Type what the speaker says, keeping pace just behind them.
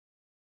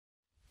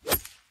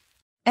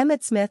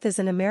Emmitt Smith is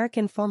an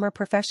American former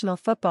professional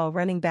football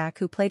running back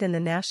who played in the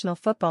National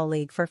Football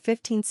League for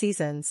 15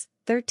 seasons,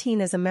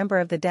 13 as a member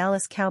of the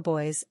Dallas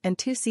Cowboys and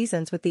 2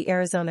 seasons with the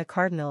Arizona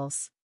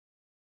Cardinals.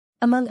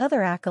 Among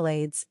other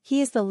accolades,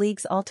 he is the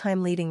league's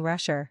all-time leading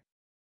rusher.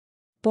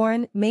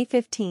 Born May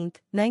 15,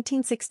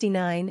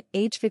 1969,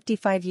 age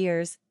 55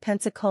 years,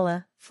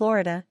 Pensacola,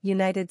 Florida,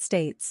 United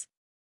States.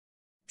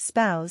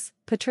 Spouse,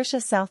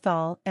 Patricia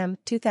Southall, M.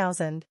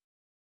 2000.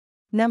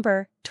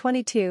 Number,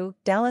 22,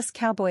 Dallas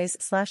Cowboys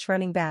 /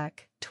 running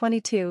back,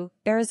 22,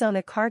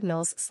 Arizona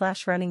Cardinals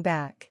 / running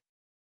back.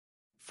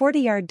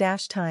 40-yard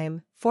dash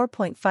time,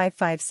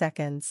 4.55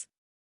 seconds.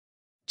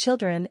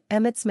 Children,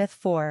 Emmitt Smith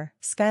 4,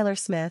 Skylar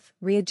Smith,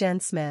 Jen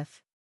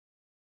Smith.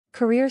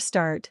 Career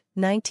start,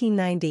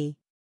 1990.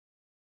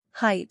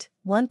 Height,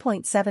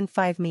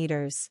 1.75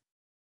 meters.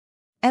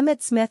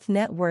 Emmitt Smith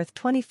net worth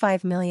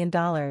 $25 million.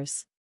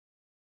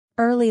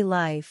 Early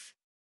life.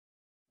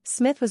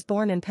 Smith was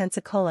born in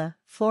Pensacola,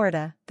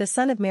 Florida, the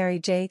son of Mary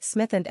J.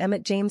 Smith and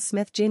Emmitt James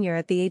Smith Jr.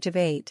 At the age of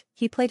 8,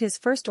 he played his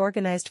first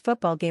organized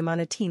football game on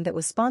a team that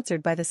was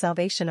sponsored by the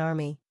Salvation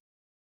Army.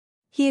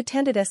 He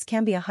attended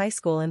Escambia High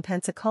School in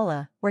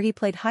Pensacola, where he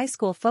played high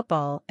school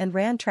football and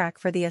ran track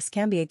for the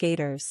Escambia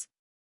Gators.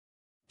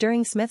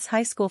 During Smith's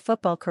high school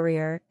football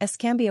career,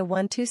 Escambia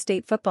won 2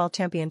 state football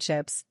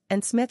championships,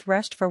 and Smith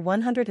rushed for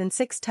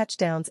 106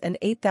 touchdowns and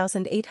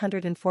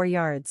 8,804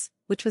 yards,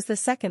 which was the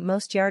second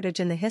most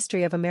yardage in the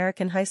history of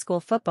American high school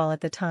football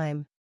at the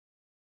time.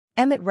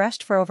 Emmitt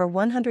rushed for over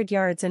 100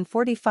 yards in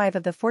 45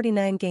 of the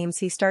 49 games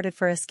he started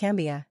for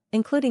Escambia,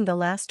 including the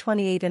last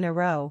 28 in a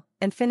row,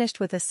 and finished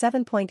with a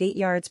 7.8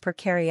 yards per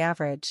carry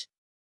average.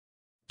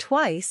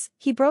 Twice,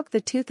 he broke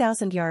the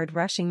 2,000-yard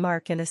rushing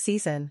mark in a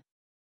season.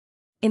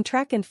 In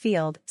track and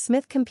field,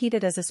 Smith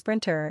competed as a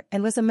sprinter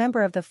and was a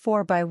member of the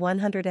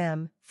 4x100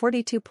 m,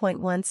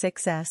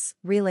 42.16 s,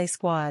 relay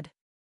squad.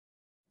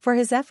 For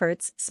his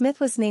efforts, Smith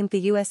was named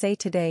the USA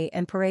Today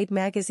and Parade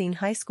Magazine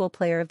High School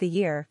Player of the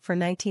Year for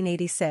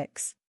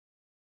 1986.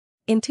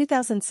 In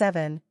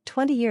 2007,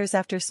 20 years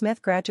after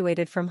Smith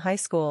graduated from high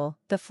school,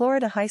 the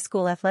Florida High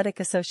School Athletic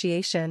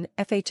Association,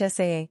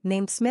 FHSAA,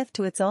 named Smith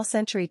to its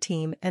All-Century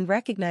team and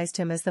recognized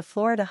him as the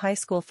Florida High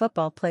School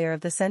Football Player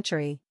of the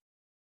Century.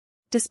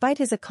 Despite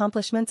his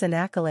accomplishments and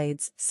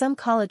accolades, some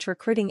college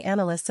recruiting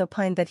analysts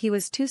opined that he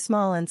was too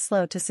small and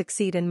slow to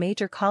succeed in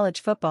major college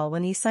football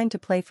when he signed to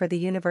play for the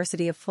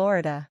University of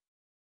Florida.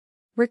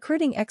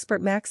 Recruiting expert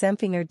Max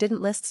Empfinger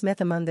didn't list Smith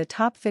among the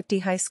top 50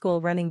 high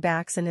school running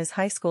backs in his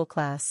high school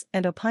class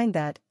and opined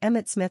that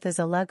Emmitt Smith is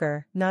a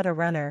lugger, not a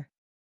runner.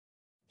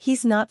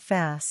 He's not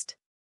fast.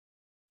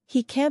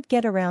 He can't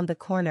get around the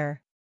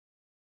corner.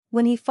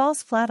 When he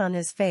falls flat on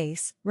his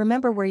face,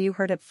 remember where you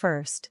heard it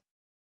first.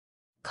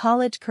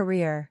 College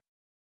career.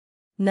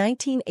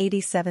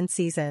 1987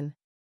 season.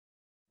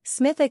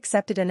 Smith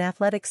accepted an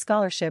athletic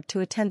scholarship to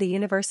attend the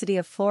University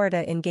of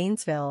Florida in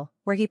Gainesville,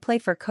 where he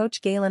played for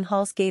Coach Galen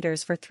Hall's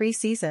Gators for 3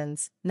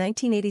 seasons,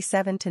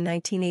 1987 to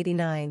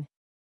 1989.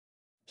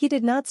 He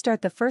did not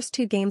start the first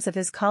 2 games of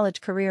his college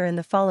career in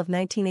the fall of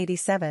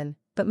 1987,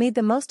 but made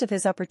the most of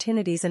his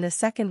opportunities in a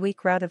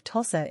second-week route of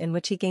Tulsa in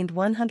which he gained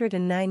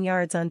 109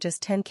 yards on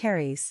just 10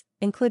 carries,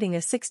 including a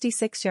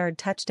 66-yard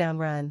touchdown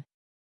run.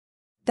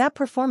 That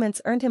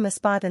performance earned him a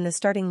spot in the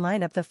starting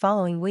lineup the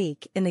following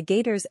week in the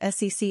Gators'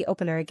 SEC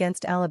opener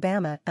against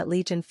Alabama at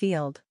Legion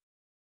Field.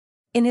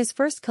 In his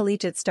first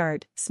collegiate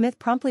start, Smith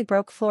promptly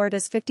broke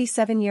Florida's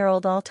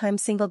 57-year-old all-time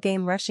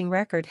single-game rushing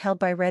record held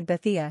by Red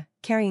Bethia,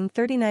 carrying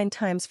 39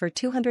 times for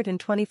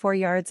 224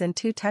 yards and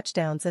 2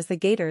 touchdowns as the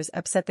Gators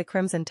upset the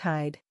Crimson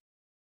Tide.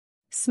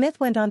 Smith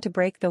went on to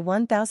break the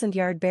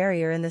 1,000-yard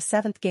barrier in the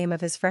 7th game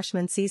of his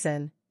freshman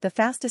season, the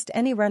fastest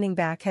any running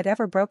back had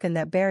ever broken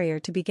that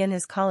barrier to begin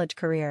his college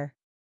career.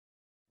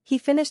 He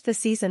finished the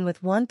season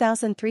with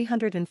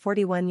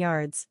 1,341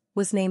 yards,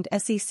 was named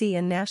SEC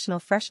and National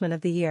Freshman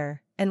of the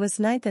Year, and was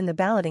 9th in the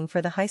balloting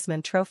for the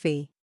Heisman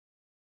Trophy.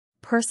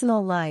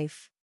 Personal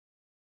life.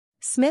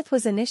 Smith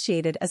was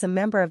initiated as a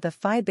member of the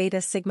Phi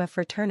Beta Sigma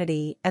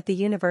fraternity at the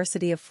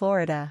University of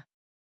Florida.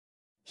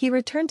 He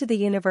returned to the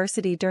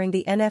university during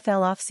the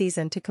NFL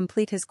offseason to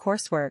complete his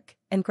coursework,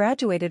 and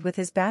graduated with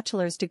his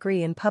bachelor's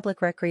degree in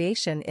public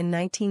recreation in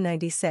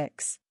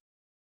 1996.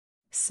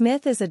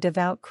 Smith is a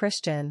devout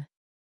Christian.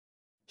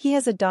 He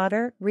has a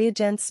daughter,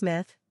 Jen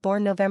Smith,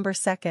 born November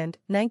 2,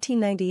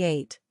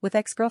 1998, with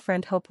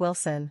ex-girlfriend Hope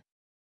Wilson.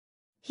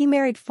 He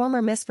married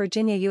former Miss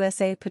Virginia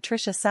USA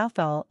Patricia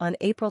Southall on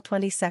April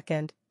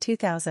 22,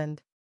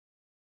 2000.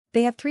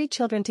 They have 3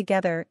 children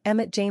together: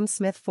 Emmitt James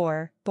Smith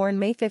 4, born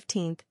May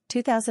 15,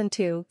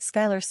 2002,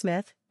 Skylar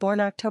Smith, born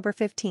October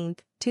 15,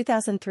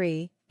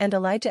 2003, and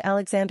Elijah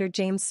Alexander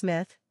James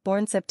Smith,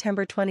 born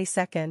September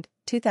 22,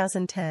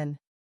 2010.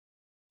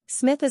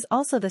 Smith is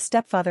also the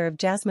stepfather of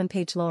Jasmine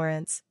Page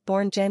Lawrence,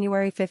 born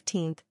January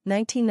 15,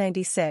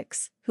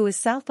 1996, who is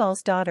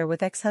Southall's daughter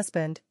with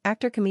ex-husband,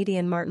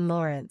 actor-comedian Martin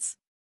Lawrence.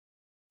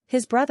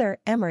 His brother,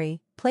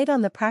 Emery, played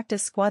on the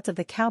practice squads of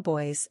the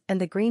Cowboys and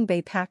the Green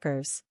Bay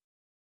Packers.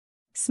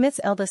 Smith's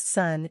eldest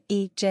son,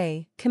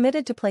 E.J.,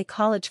 committed to play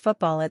college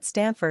football at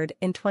Stanford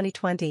in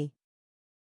 2020.